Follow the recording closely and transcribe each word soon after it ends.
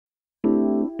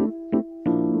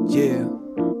Yeah,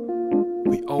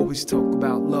 we always talk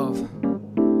about love,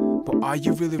 but are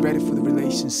you really ready for the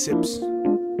relationships?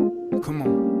 Come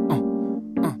on,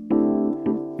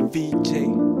 VJ,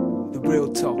 the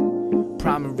real talk,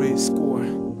 primary score.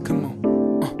 Come on,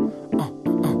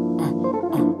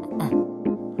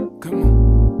 come on.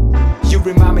 You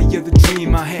remind me of the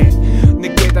dream I had.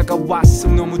 내게 다가왔어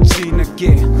너무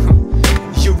진하게.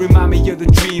 You remind me of the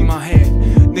dream I had.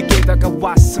 내게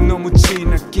다가왔어 너무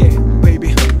진하게.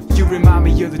 Baby, you remind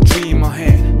me of the dream I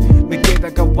had. 내게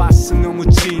다가왔어 너무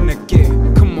진하게.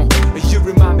 Come on, you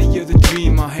remind me of the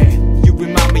dream I had. You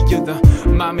remind me of the,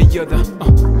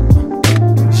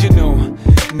 You know,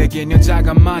 내겐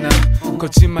여자가 많아.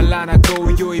 거짓말 안 하고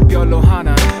요이 별로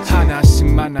하나씩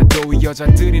만나도 이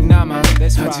여자들이 남아.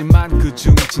 하지만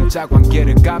그중 진짜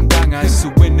관계를 감당할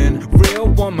수 있는 real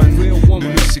woman,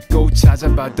 눈을 씻고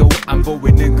찾아봐도 안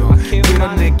보이는 거.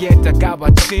 그런 내게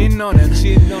다가왔지 너는.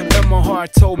 And my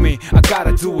heart told me I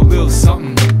gotta do a little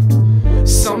something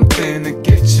to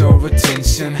get your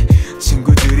attention.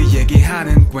 친구들이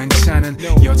얘기하는 괜찮은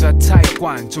여자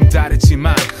타입과는 좀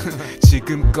다르지만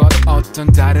지금껏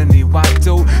어떤 다른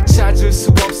이와도 찾을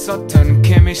수 없었던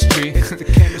chemistry.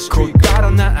 곧바로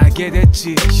난 알게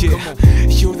됐지.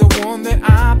 You're the one that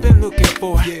I've been looking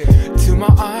for. To my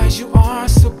eyes you are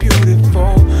so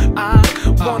beautiful. I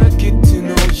wanna get to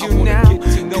know you now.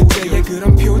 그대의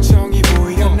그런 표정이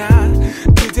보여. 난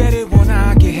그대를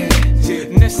원하게 해.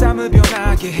 내 삶을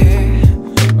변하게 해.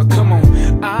 Come on,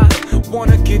 I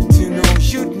wanna get to know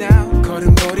you now.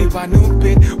 걸음걸이와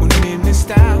눈빛 오늘 있는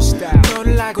style.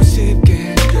 너를 알고 싶게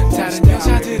해. 다른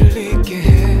여자들을 잊게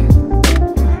해.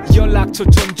 연락처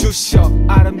좀 주셔.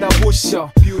 아름다우셔.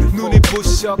 눈이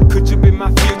부셔. Could you be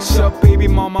my future baby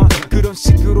mama? 그런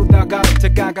식으로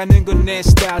다가가는 건 내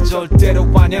스타일 절대로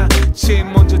아냐. 제일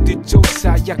먼저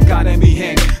뒷조사 약간의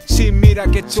미행.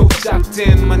 치밀하게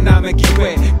조작된 만남의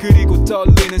기회. 그리고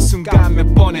떨리는 순간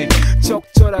몇 번에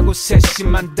적절하고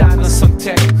세심한 단어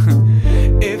선택.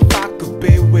 If I could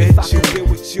be with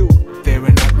you, there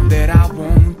ain't nothing that I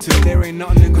won't do. There ain't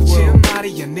nothing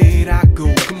거짓말이 아니라고.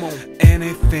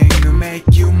 Anything to make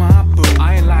you my boo.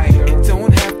 I ain't lying. It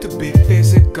don't have to be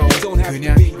physical.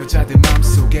 그냥 여자들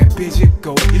맘속에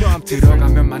삐지고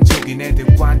들어가면 만족인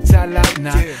애들과는 달라.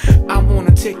 나 I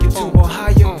wanna take you to a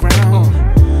higher ground.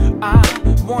 I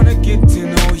wanna get to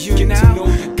know you now.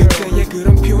 그때의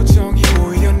그런 표정이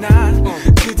보여. 난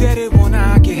그대를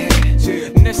원하게 해.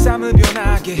 내 삶을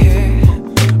변하게 해.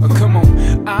 Come on,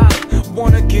 I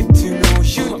wanna get to know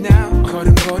you now.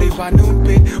 걸음걸이와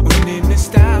눈빛 오늘 있는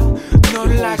style.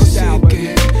 너를 알고 싶게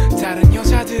해. 다른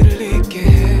여자들을 잊게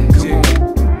해. Come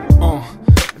on,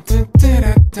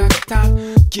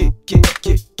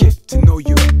 get to know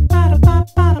you.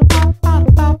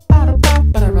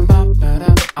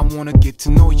 I wanna get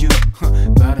to know you.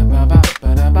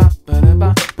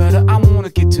 I wanna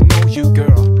get to know you,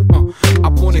 girl. I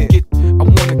wanna get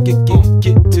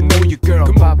to know you, girl.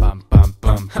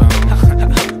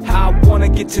 I wanna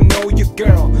get to know you,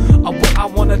 girl. What I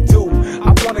wanna do,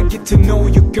 I wanna get to know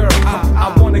you, girl.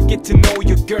 I wanna get to know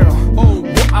you, girl.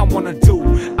 What I wanna do,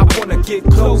 I wanna get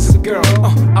closer, girl.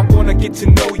 I wanna get to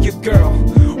know you, girl.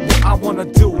 What I wanna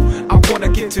do, I wanna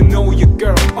get to know you,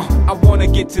 girl. I wanna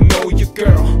get to know you,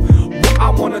 girl. What I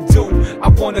wanna do, I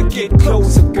wanna get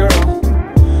closer, girl.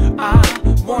 I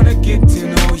wanna get to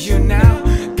know you now.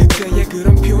 그때의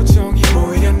그런 표정이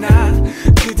보여. 난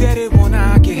그대를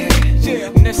원하게 해.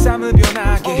 내 삶을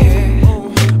변하게 해.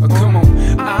 Come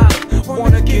on, I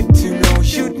wanna get to know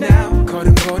you now.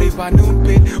 걸음걸이와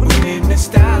눈빛 오늘 있는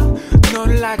style.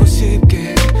 너를 알고 싶게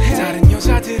해. 다른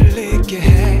여자들을 잊게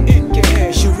해.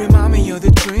 You remind me of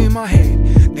the dream I had.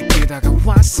 내게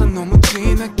다가왔어 너무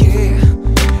진하게.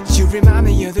 You remind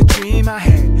me of the dream I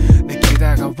had. 내게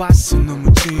다가왔어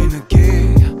너무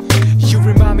진하게. You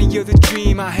remind me of the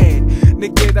dream I had.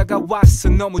 내게 다가왔어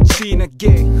너무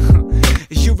진하게.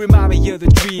 You remind me of the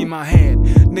dream I had.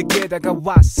 내게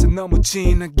다가왔어 너무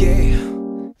진하게.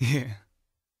 Yeah.